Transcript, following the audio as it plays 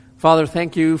Father,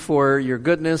 thank you for your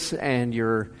goodness and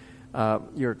your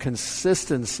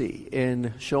consistency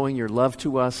in showing your love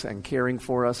to us and caring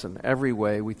for us in every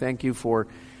way. We thank you for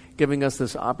giving us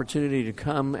this opportunity to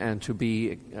come and to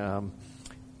be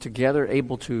together,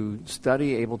 able to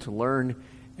study, able to learn,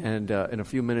 and in a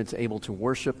few minutes able to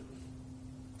worship.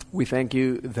 We thank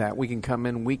you that we can come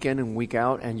in week and week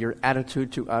out, and your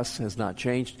attitude to us has not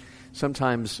changed.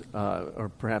 Sometimes,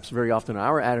 or perhaps very often,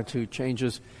 our attitude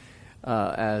changes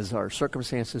as our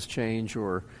circumstances change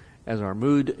or as our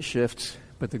mood shifts.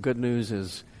 But the good news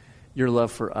is your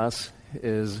love for us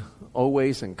is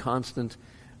always and constant.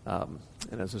 And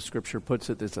as the Scripture puts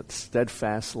it, it's a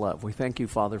steadfast love. We thank you,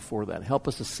 Father, for that. Help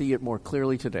us to see it more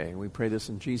clearly today. And we pray this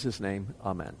in Jesus' name.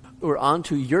 Amen. We're on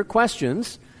to your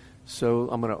questions. So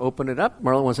I'm going to open it up.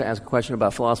 Marla wants to ask a question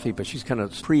about philosophy, but she's kind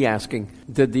of pre-asking.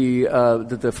 Did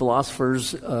the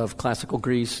philosophers of classical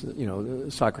Greece,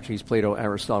 Socrates, Plato,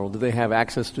 Aristotle, did they have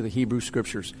access to the Hebrew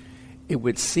Scriptures? It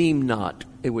would seem not.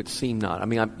 I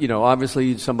mean,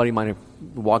 obviously somebody might have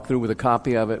walked through with a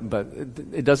copy of it, but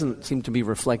it doesn't seem to be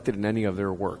reflected in any of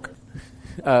their work.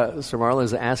 So Marla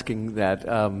is asking that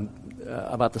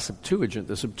about the Septuagint.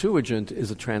 The Septuagint is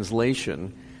a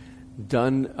translation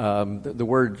done, the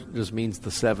word just means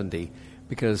the 70,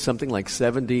 because something like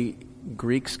 70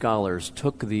 Greek scholars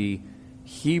took the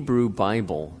Hebrew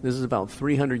Bible. This is about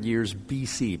 300 years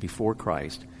BC, before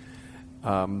Christ.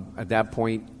 At that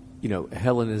point,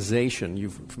 Hellenization, you're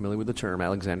familiar with the term,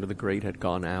 Alexander the Great had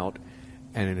gone out,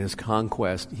 and in his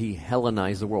conquest, he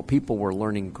Hellenized the world. People were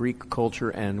learning Greek culture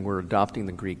and were adopting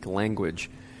the Greek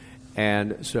language.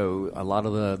 And so a lot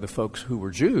of the folks who were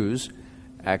Jews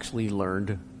actually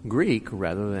learned Greek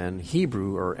rather than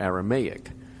Hebrew or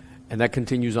Aramaic. And that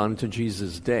continues on to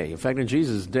Jesus' day. In fact, in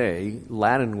Jesus' day,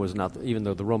 Latin was not, even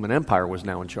though the Roman Empire was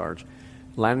now in charge,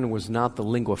 Latin was not the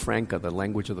lingua franca, the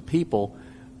language of the people.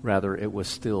 Rather, it was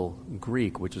still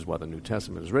Greek, which is why the New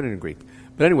Testament is written in Greek.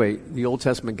 But anyway, the Old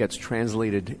Testament gets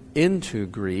translated into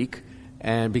Greek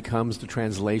and becomes the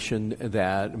translation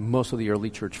that most of the early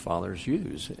church fathers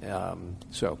use.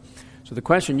 So the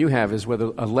question you have is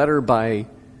whether a letter by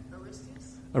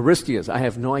Aristeas. I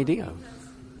have no idea.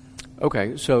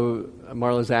 Okay, so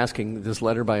Marla's asking this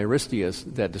letter by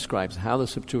Aristeas that describes how the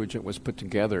Septuagint was put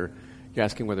together. You're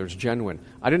asking whether it's genuine.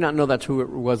 I did not know that's who it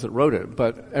was that wrote it,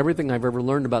 but everything I've ever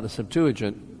learned about the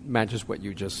Septuagint matches what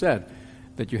you just said,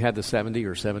 that you had the 70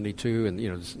 or 72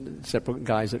 and, separate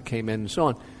guys that came in and so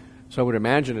on. So I would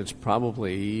imagine it's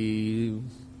probably,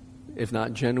 if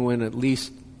not genuine, at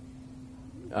least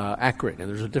accurate, and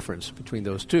there's a difference between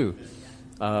those two.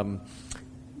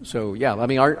 So, yeah, I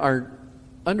mean, our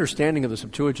understanding of the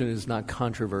Septuagint is not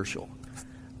controversial.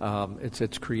 It's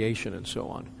its creation and so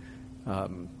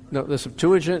on. No, the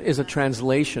Septuagint is a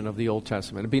translation of the Old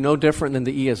Testament. It'd be no different than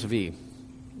the ESV,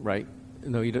 right?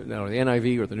 No, the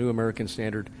NIV or the New American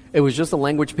Standard. It was just the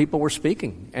language people were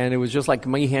speaking. And it was just like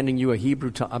me handing you a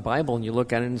Hebrew a Bible, and you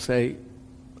look at it and say,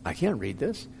 I can't read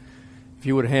this. If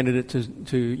you would have handed it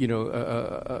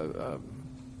to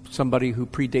somebody who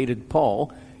predated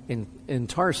Paul in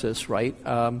Tarsus, right,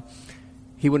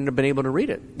 he wouldn't have been able to read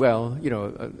it. Well,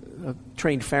 a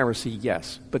trained Pharisee,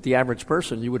 yes. But the average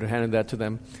person, you would have handed that to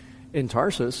them in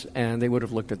Tarsus, and they would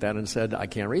have looked at that and said, I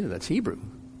can't read it, that's Hebrew.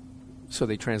 So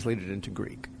they translated it into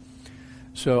Greek.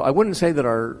 So I wouldn't say that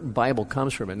our Bible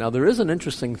comes from it. Now, there is an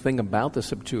interesting thing about the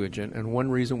Septuagint, and one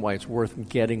reason why it's worth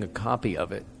getting a copy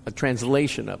of it, a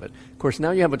translation of it. Of course,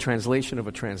 now you have a translation of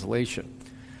a translation.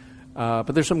 But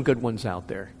there's some good ones out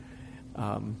there.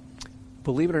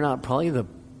 Believe it or not, probably the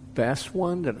best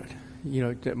one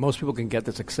that most people can get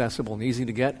that's accessible and easy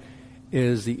to get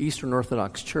is the Eastern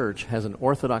Orthodox Church has an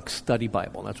Orthodox Study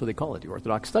Bible. That's what they call it, the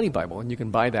Orthodox Study Bible, and you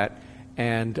can buy that,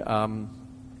 and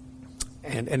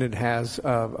it has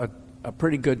a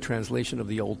pretty good translation of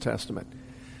the Old Testament.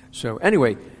 So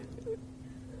anyway,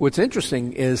 what's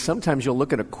interesting is sometimes you'll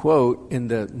look at a quote in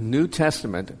the New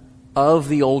Testament of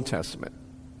the Old Testament,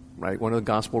 right? One of the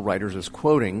gospel writers is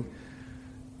quoting.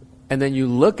 And then you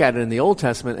look at it in the Old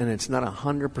Testament, and it's not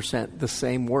 100% the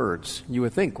same words. You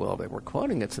would think, well, they were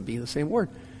quoting it to be the same word.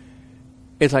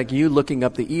 It's like you looking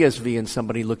up the ESV and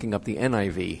somebody looking up the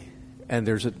NIV. And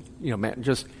there's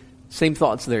just same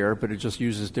thoughts there, but it just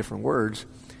uses different words.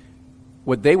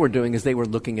 What they were doing is they were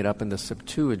looking it up in the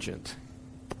Septuagint.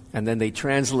 And then they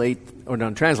translate, or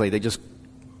don't translate,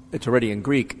 it's already in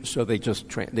Greek, so they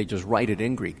just write it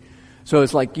in Greek. So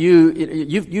it's like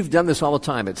you've done this all the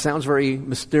time. It sounds very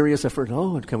mysterious at first.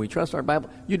 Oh, can we trust our Bible?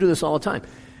 You do this all the time.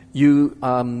 You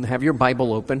have your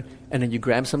Bible open, and then you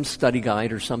grab some study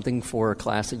guide or something for a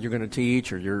class that you're going to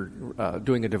teach, or you're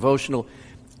doing a devotional,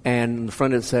 And in the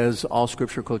front it says, all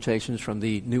scripture quotations from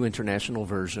the New International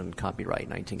Version, copyright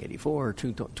 1984 or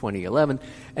 2011.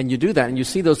 And you do that, and you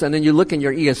see those, and then you look in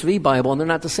your ESV Bible, and they're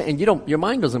not the same. And your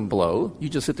mind doesn't blow. You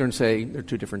just sit there and say, they're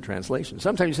two different translations.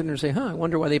 Sometimes you sit there and say, I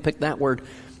wonder why they picked that word.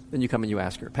 Then you come and you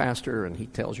ask your pastor, and he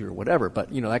tells you or whatever.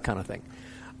 But, that kind of thing.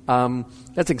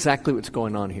 That's exactly what's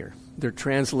going on here. They're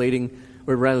translating,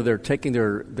 or rather they're taking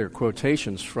their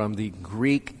quotations from the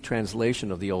Greek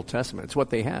translation of the Old Testament. It's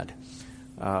what they had.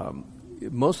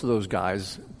 Most of those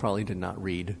guys probably did not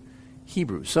read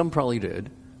Hebrew. Some probably did,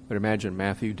 but imagine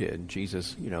Matthew did,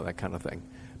 Jesus, that kind of thing,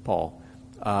 Paul.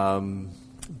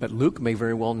 But Luke may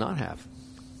very well not have.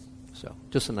 So,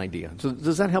 just an idea. So,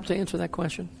 does that help to answer that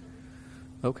question?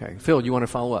 Okay. Phil, do you want to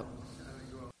follow up?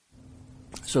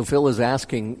 So, Phil is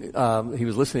asking, he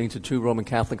was listening to two Roman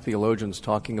Catholic theologians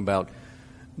talking about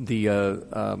the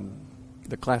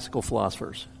classical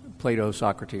philosophers, Plato,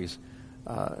 Socrates.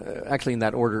 Actually, in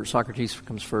that order, Socrates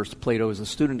comes first. Plato is a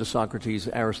student of Socrates.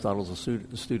 Aristotle is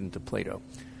a student of Plato.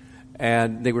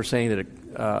 And they were saying that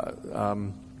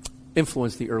it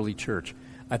influenced the early church.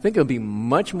 I think it would be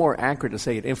much more accurate to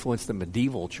say it influenced the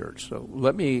medieval church. So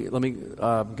let me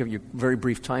give you a very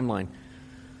brief timeline.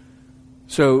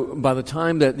 So by the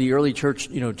time that the early church,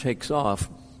 takes off,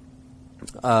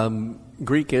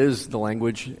 Greek is the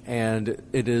language, and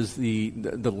it is the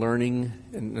learning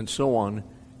and so on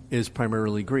is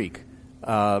primarily Greek.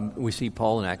 We see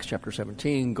Paul in Acts chapter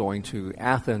 17 going to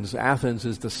Athens. Athens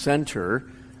is the center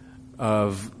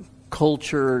of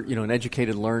culture, and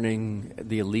educated learning,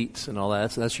 the elites and all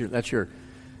that. So that's your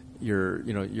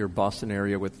Boston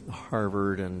area with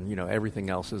Harvard and everything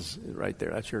else is right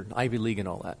there. That's your Ivy League and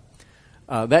all that.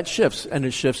 That shifts, and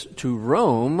it shifts to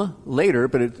Rome later,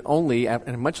 but it only,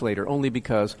 and much later, only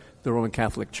because the Roman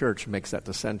Catholic Church makes that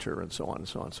the center and so on and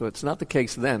so on. So it's not the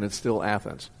case then, it's still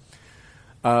Athens.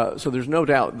 So there's no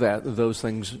doubt that those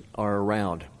things are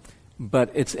around.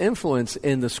 But its influence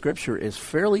in the Scripture is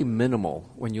fairly minimal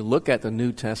when you look at the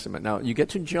New Testament. Now, you get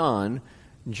to John.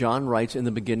 John writes, in the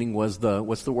beginning was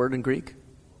what's the word in Greek?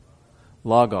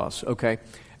 Logos, okay.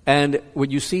 And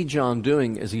what you see John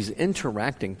doing is he's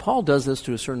interacting. Paul does this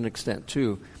to a certain extent,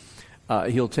 too.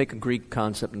 He'll take a Greek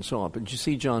concept and so on. But you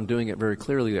see John doing it very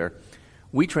clearly there.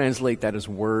 We translate that as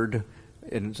word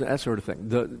and that sort of thing.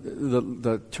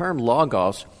 The term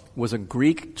logos was a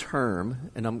Greek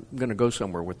term, and I'm going to go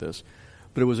somewhere with this,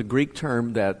 but it was a Greek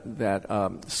term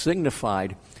that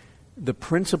signified the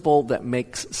principle that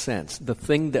makes sense, the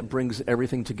thing that brings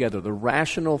everything together, the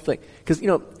rational thing. Because,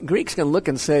 Greeks can look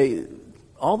and say,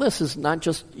 all this is not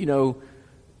just,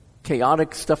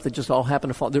 chaotic stuff that just all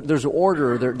happened to fall. There's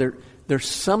order. There's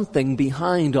something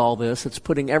behind all this that's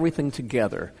putting everything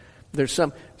together. There's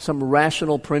some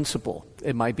rational principle.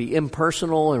 It might be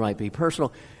impersonal. It might be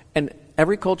personal. And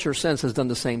every culture since has done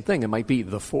the same thing. It might be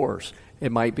the force.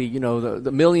 It might be,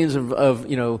 the millions of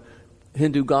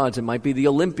Hindu gods. It might be the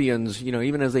Olympians,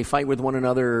 even as they fight with one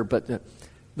another. But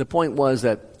the point was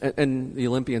that, and the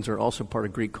Olympians are also part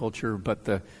of Greek culture, but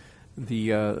the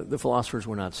philosophers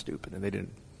were not stupid, and they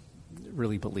didn't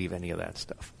really believe any of that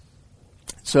stuff.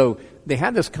 So they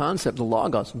had this concept, the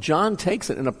logos. John takes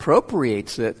it and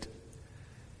appropriates it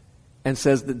and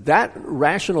says that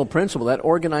rational principle, that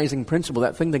organizing principle,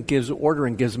 that thing that gives order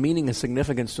and gives meaning and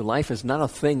significance to life is not a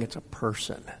thing, it's a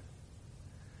person.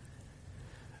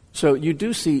 So you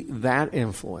do see that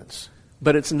influence.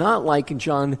 But it's not like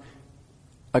John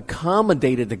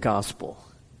accommodated the gospel.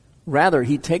 Rather,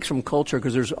 he takes from culture,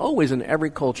 because there's always in every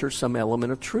culture some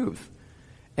element of truth.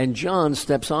 And John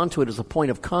steps onto it as a point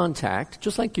of contact,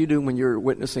 just like you do when you're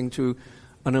witnessing to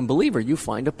an unbeliever. You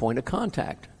find a point of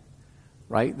contact,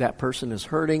 right? That person is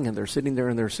hurting, and they're sitting there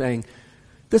and they're saying,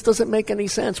 this doesn't make any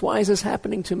sense. Why is this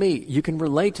happening to me? You can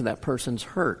relate to that person's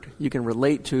hurt. You can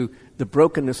relate to the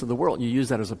brokenness of the world. You use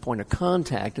that as a point of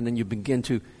contact, and then you begin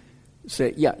to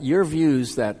say, yeah, your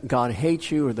views that God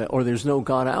hates you or there's no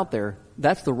God out there,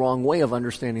 that's the wrong way of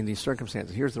understanding these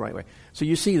circumstances. Here's the right way. So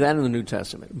you see that in the New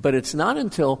Testament. But it's not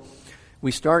until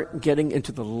we start getting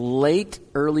into the late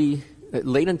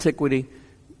antiquity,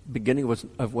 beginning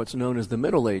of what's known as the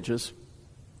Middle Ages,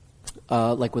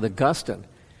 like with Augustine,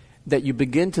 that you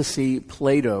begin to see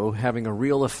Plato having a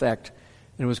real effect,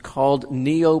 and it was called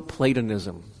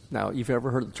Neoplatonism. Now, if you've ever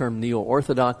heard the term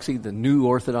neo-orthodoxy, the new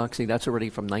orthodoxy, that's already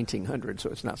from 1900, so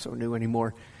it's not so new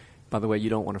anymore. By the way, you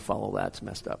don't want to follow that. It's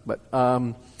messed up. But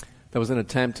that was an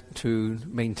attempt to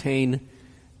maintain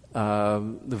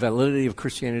the validity of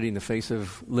Christianity in the face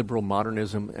of liberal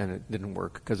modernism, and it didn't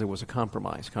work because it was a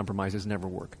compromise. Compromises never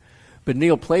work. But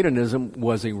Neoplatonism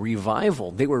was a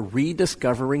revival. They were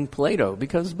rediscovering Plato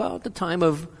because about the time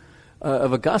of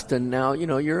of Augustine. Now,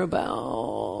 you're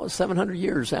about 700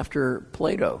 years after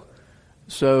Plato.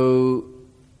 So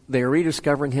they are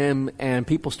rediscovering him, and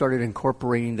people started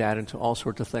incorporating that into all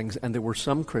sorts of things, and there were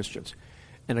some Christians.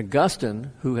 And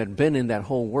Augustine, who had been in that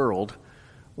whole world,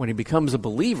 when he becomes a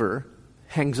believer,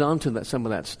 hangs on to some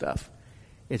of that stuff.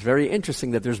 It's very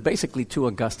interesting that there's basically two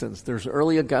Augustines. There's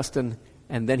early Augustine,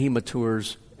 and then he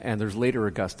matures, and there's later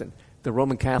Augustine. The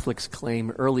Roman Catholics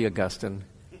claim early Augustine.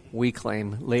 We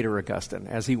claim later Augustine,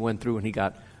 as he went through and he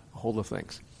got a hold of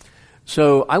things.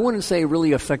 So I wouldn't say it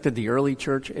really affected the early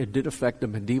church. It did affect the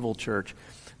medieval church,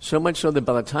 so much so that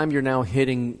by the time you're now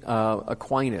hitting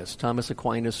Aquinas, Thomas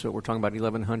Aquinas, so we're talking about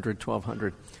 1100,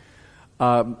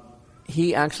 1200,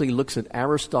 he actually looks at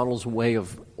Aristotle's way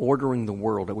of ordering the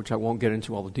world, which I won't get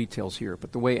into all the details here,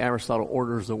 but the way Aristotle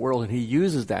orders the world, and he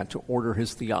uses that to order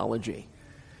his theology.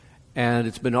 And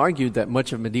it's been argued that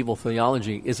much of medieval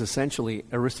theology is essentially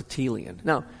Aristotelian.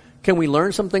 Now, can we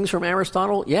learn some things from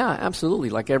Aristotle? Yeah, absolutely.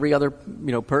 Like every other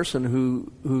person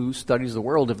who studies the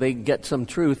world, if they get some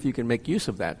truth, you can make use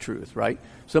of that truth, right?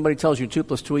 Somebody tells you 2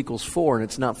 + 2 = 4 and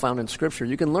it's not found in Scripture,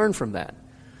 you can learn from that.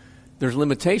 There's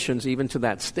limitations even to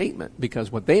that statement,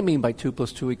 because what they mean by 2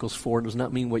 + 2 = 4 does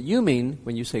not mean what you mean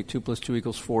when you say 2 + 2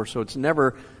 = 4. So it's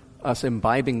never us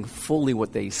imbibing fully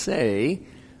what they say,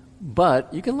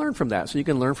 but you can learn from that. So you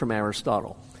can learn from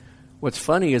Aristotle. What's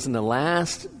funny is in the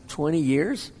last 20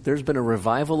 years, there's been a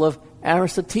revival of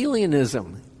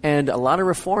Aristotelianism. And a lot of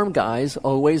Reform guys,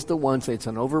 always the ones say it's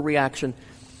an overreaction.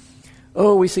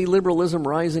 Oh, we see liberalism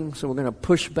rising, so we're going to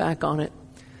push back on it.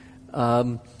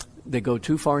 They go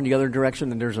too far in the other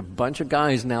direction, and there's a bunch of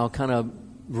guys now kind of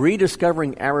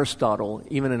rediscovering Aristotle,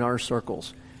 even in our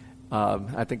circles.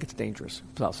 I think it's dangerous.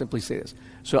 So I'll simply say this.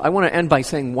 So I want to end by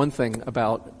saying one thing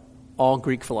about all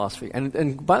Greek philosophy.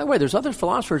 And by the way, there's other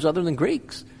philosophers other than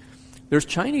Greeks. There's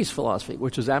Chinese philosophy,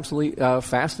 which is absolutely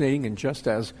fascinating and just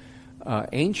as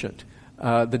ancient.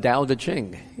 The Tao Te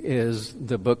Ching is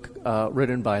the book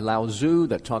written by Lao Tzu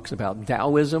that talks about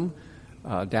Taoism.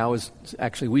 Tao is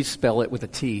actually, we spell it with a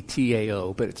T,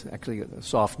 T-A-O, but it's actually a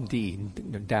soft D,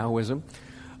 Taoism.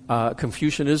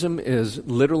 Confucianism is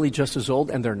literally just as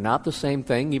old, and they're not the same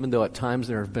thing, even though at times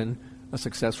there have been a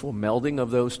successful melding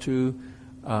of those two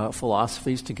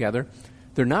philosophies together.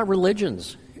 They're not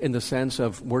religions in the sense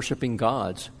of worshiping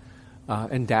gods.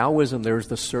 In Taoism, there's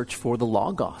the search for the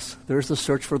Logos. There's the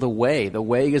search for the way. The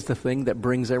way is the thing that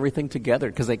brings everything together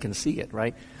because they can see it,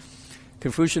 right?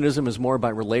 Confucianism is more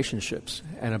about relationships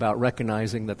and about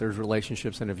recognizing that there's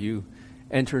relationships, and if you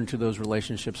enter into those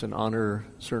relationships and honor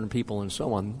certain people and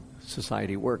so on,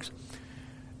 society works.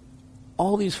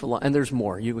 All these and there's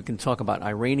more. You can talk about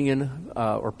Iranian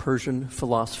or Persian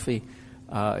philosophy.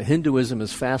 Hinduism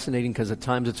is fascinating because at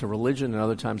times it's a religion and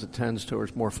other times it tends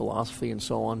towards more philosophy and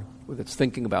so on, with its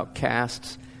thinking about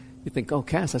castes. You think, oh,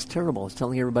 caste, that's terrible. It's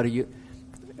telling everybody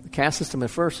the caste system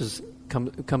at first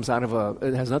comes out of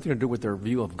it has nothing to do with their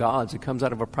view of gods. It comes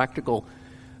out of a practical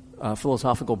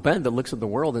philosophical bent that looks at the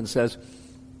world and says,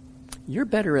 you're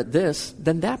better at this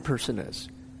than that person is.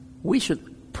 We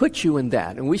should put you in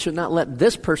that, and we should not let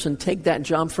this person take that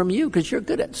job from you because you're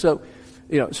good at it. So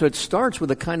it starts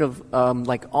with a kind of,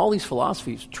 like all these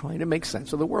philosophies trying to make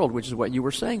sense of the world, which is what you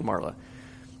were saying, Marla.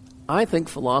 I think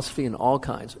philosophy in all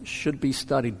kinds should be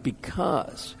studied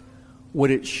because what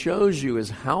it shows you is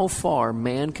how far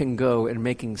man can go in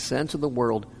making sense of the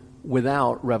world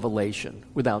without revelation,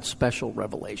 without special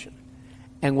revelation.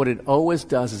 And what it always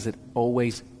does is it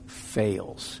always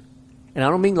fails. And I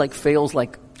don't mean like fails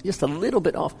like just a little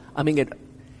bit off. I mean,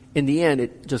 in the end,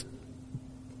 it just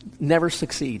never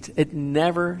succeeds. It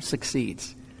never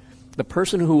succeeds. The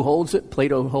person who holds it,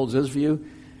 Plato holds his view,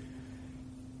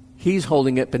 he's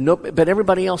holding it, but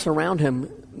everybody else around him,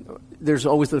 there's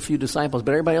always the few disciples,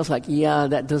 but everybody else like, yeah,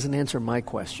 that doesn't answer my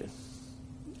question.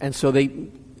 And so they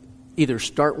either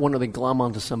start one or they glom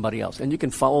onto somebody else. And you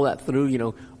can follow that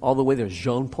through, all the way to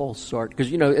Jean-Paul Sartre.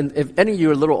 Because, and if any of you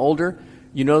are a little older,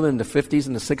 you know that in the 50s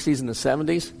and the 60s and the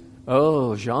 70s,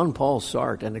 oh, Jean-Paul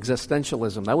Sartre and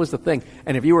existentialism, that was the thing.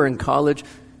 And if you were in college,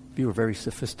 if you were very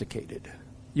sophisticated,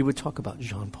 you would talk about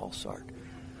Jean-Paul Sartre.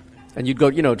 And you'd go,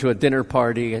 to a dinner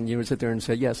party and you would sit there and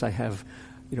say, yes, I have,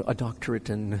 a doctorate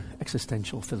in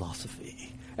existential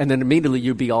philosophy. And then immediately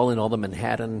you'd be all in all the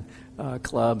Manhattan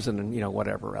clubs and,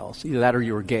 whatever else. Either that or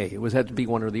you were gay. It had to be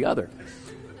one or the other.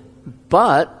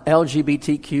 But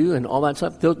LGBTQ and all that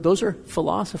stuff, those are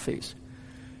philosophies.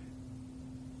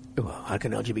 Well, how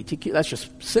can LGBTQ? That's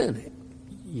just sin.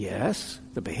 Yes,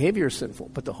 the behavior is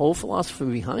sinful, but the whole philosophy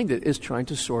behind it is trying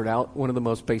to sort out one of the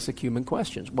most basic human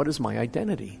questions. What is my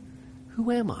identity?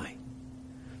 Who am I?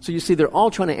 So you see, they're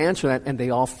all trying to answer that, and they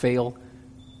all fail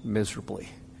miserably.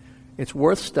 It's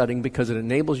worth studying because it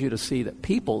enables you to see that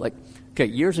people,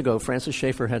 years ago, Francis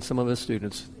Schaeffer had some of his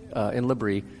students in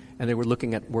L'Abri, and they were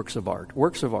looking at works of art.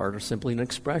 Works of art are simply an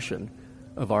expression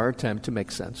of our attempt to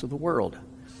make sense of the world.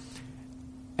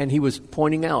 And he was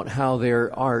pointing out how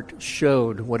their art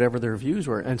showed whatever their views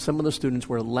were, and some of the students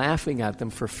were laughing at them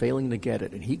for failing to get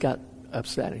it. And he got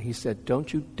upset, and he said,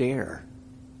 "Don't you dare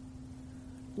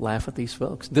laugh at these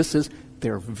folks. This is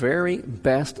their very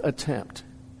best attempt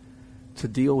to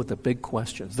deal with the big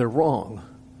questions. They're wrong.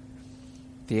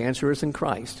 The answer is in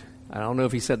Christ." I don't know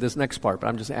if he said this next part, but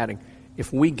I'm just adding.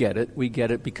 If we get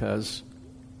it because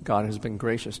God has been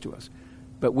gracious to us.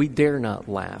 But we dare not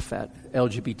laugh at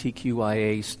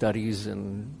LGBTQIA studies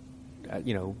and,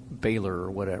 Baylor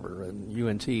or whatever, and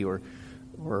UNT or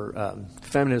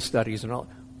feminist studies and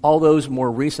all those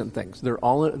more recent things. They're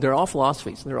all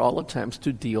philosophies. They're all attempts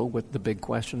to deal with the big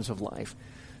questions of life.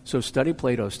 So study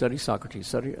Plato, study Socrates,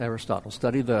 study Aristotle,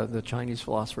 study the Chinese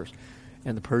philosophers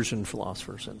and the Persian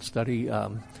philosophers, and study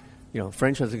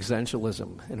French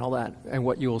existentialism and all that. And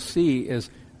what you'll see is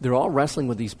they're all wrestling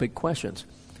with these big questions.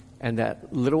 And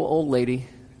that little old lady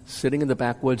sitting in the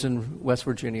backwoods in West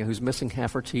Virginia who's missing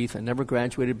half her teeth and never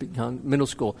graduated beyond middle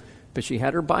school, but she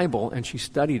had her Bible and she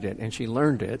studied it and she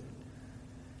learned it.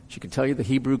 She could tell you the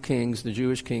Hebrew kings, the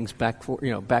Jewish kings, back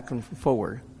and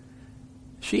forward.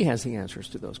 She has the answers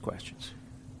to those questions.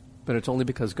 But it's only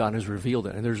because God has revealed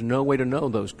it. And there's no way to know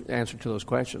those answer to those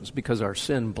questions because our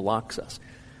sin blocks us.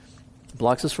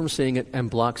 Blocks us from seeing it and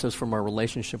blocks us from our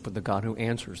relationship with the God who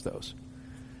answers those.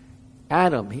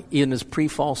 Adam, in his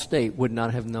pre-fall state, would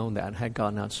not have known that had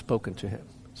God not spoken to him.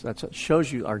 So that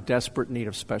shows you our desperate need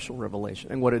of special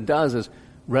revelation. And what it does is,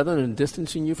 rather than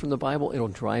distancing you from the Bible, it'll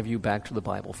drive you back to the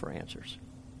Bible for answers.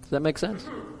 Does that make sense?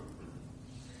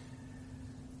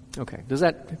 Okay. Does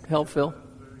that help,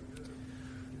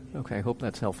 Okay, I hope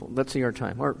that's helpful. Let's see our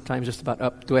time. Our time's just about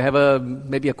up. Do I have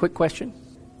maybe a quick question?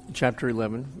 Chapter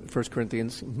 11, 1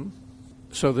 Corinthians. Mm-hmm.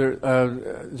 So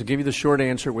to give you the short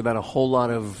answer without a whole lot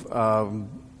of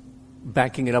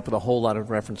backing it up with a whole lot of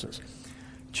references.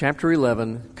 Chapter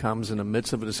 11 comes in the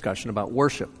midst of a discussion about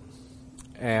worship.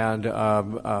 And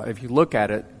if you look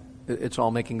at it, it's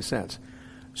all making sense.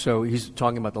 So he's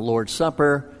talking about the Lord's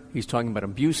Supper. He's talking about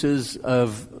abuses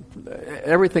of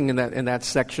everything in that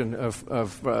section of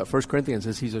 1 Corinthians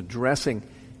as he's addressing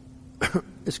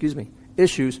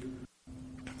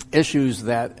issues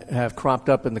that have cropped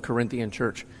up in the Corinthian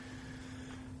church.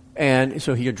 And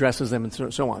so he addresses them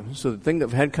and so on. So the thing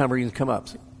of head coverings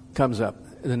comes up.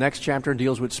 The next chapter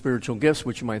deals with spiritual gifts,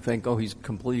 which you might think, he's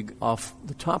completely off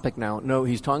the topic now. No,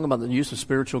 he's talking about the use of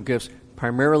spiritual gifts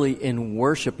primarily in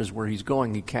worship is where he's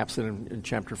going. He caps it in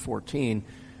chapter 14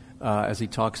 as he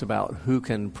talks about who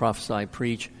can prophesy,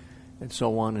 preach, and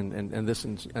so on, and this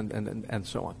and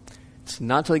so on. It's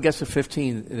not until he gets to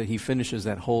 15 that he finishes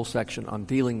that whole section on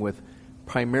dealing with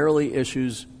primarily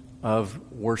issues of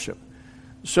worship.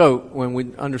 So when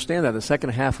we understand that, the second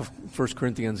half of 1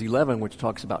 Corinthians 11, which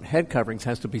talks about head coverings,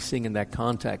 has to be seen in that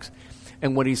context.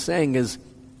 And what he's saying is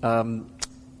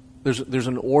there's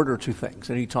an order to things.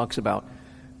 And he talks about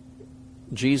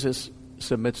Jesus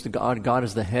submits to God. God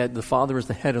is the head. The Father is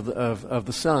the head of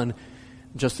the Son,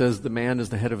 just as the man is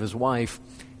the head of his wife.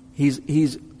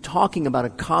 He's talking about a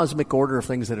cosmic order of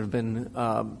things that have been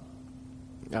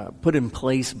put in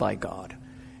place by God.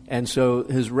 And so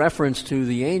his reference to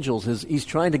the angels is he's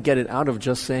trying to get it out of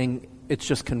just saying it's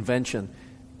just convention.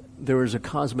 There is a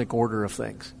cosmic order of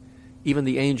things. Even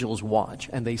the angels watch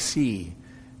and they see.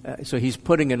 So he's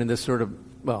putting it in this sort of,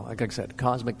 like I said,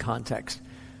 cosmic context.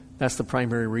 That's the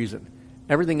primary reason.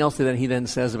 Everything else that he then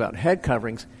says about head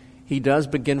coverings, he does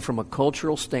begin from a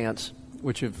cultural stance,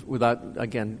 which without,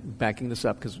 again, backing this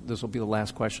up, because this will be the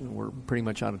last question, we're pretty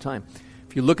much out of time.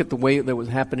 If you look at the way that was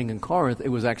happening in Corinth, it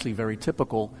was actually very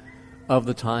typical of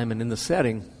the time and in the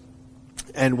setting.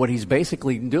 And what he's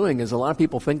basically doing is a lot of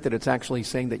people think that it's actually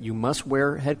saying that you must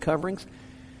wear head coverings.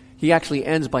 He actually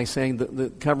ends by saying that the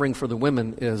covering for the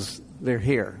women is their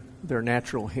hair, their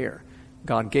natural hair.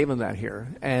 God gave them that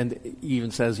hair. And he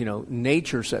even says,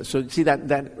 nature says. So see,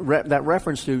 that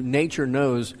reference to nature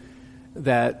knows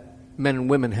that men and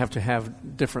women have to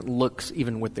have different looks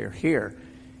even with their hair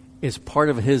is part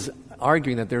of his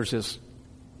arguing that there's this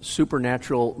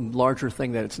supernatural, larger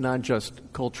thing, that it's not just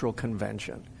cultural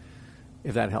convention,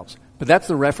 if that helps. But that's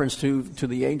the reference to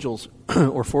the angels,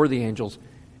 or for the angels,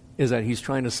 is that he's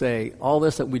trying to say all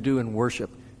this that we do in worship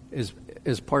is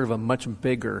part of a much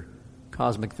bigger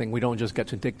cosmic thing. We don't just get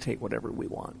to dictate whatever we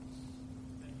want.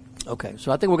 Okay,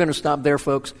 so I think we're going to stop there,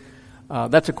 folks.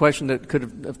 That's a question that could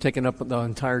have taken up the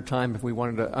entire time if we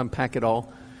wanted to unpack it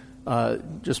all.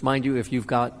 Just mind you, if you've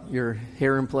got your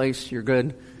hair in place, you're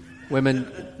good.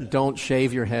 Women, don't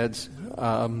shave your heads,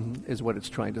 is what it's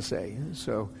trying to say.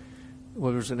 So,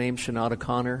 what was her name? Shanada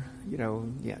Connor?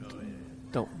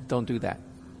 Don't do that.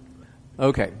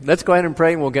 Okay, let's go ahead and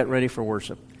pray, and we'll get ready for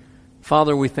worship.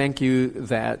 Father, we thank you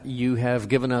that you have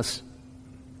given us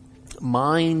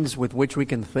minds with which we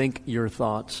can think your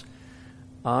thoughts,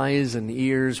 eyes and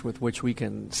ears with which we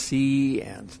can see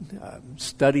and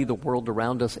study the world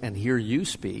around us and hear you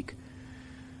speak.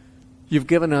 You've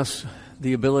given us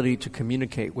the ability to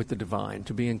communicate with the divine,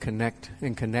 to be in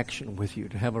connection with you,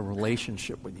 to have a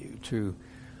relationship with you, to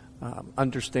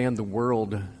understand the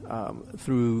world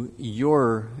through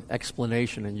your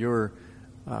explanation and your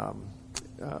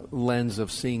lens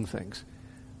of seeing things.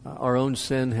 Our own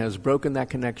sin has broken that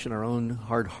connection. Our own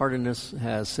hard-heartedness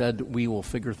has said we will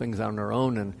figure things out on our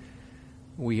own, and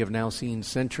we have now seen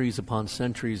centuries upon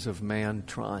centuries of man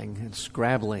trying and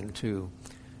scrabbling to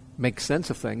make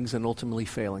sense of things and ultimately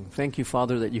failing. Thank you,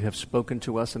 Father, that you have spoken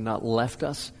to us and not left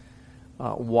us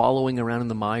wallowing around in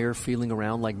the mire, feeling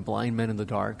around like blind men in the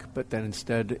dark, but that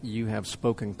instead you have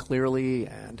spoken clearly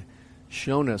and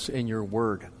shown us in your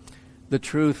word the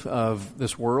truth of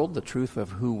this world, the truth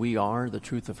of who we are, the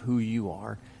truth of who you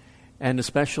are, and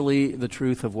especially the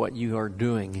truth of what you are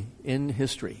doing in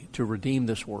history to redeem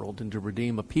this world and to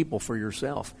redeem a people for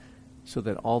yourself, so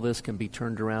that all this can be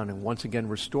turned around and once again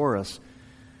restore us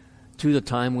to the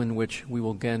time in which we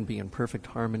will again be in perfect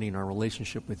harmony in our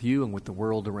relationship with you and with the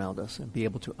world around us and be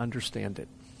able to understand it.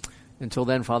 Until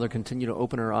then, Father, continue to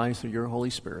open our eyes through your Holy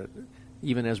Spirit,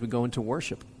 even as we go into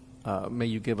worship. May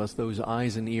you give us those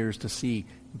eyes and ears to see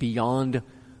beyond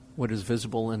what is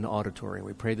visible and auditory.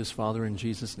 We pray this, Father, in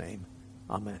Jesus' name.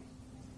 Amen.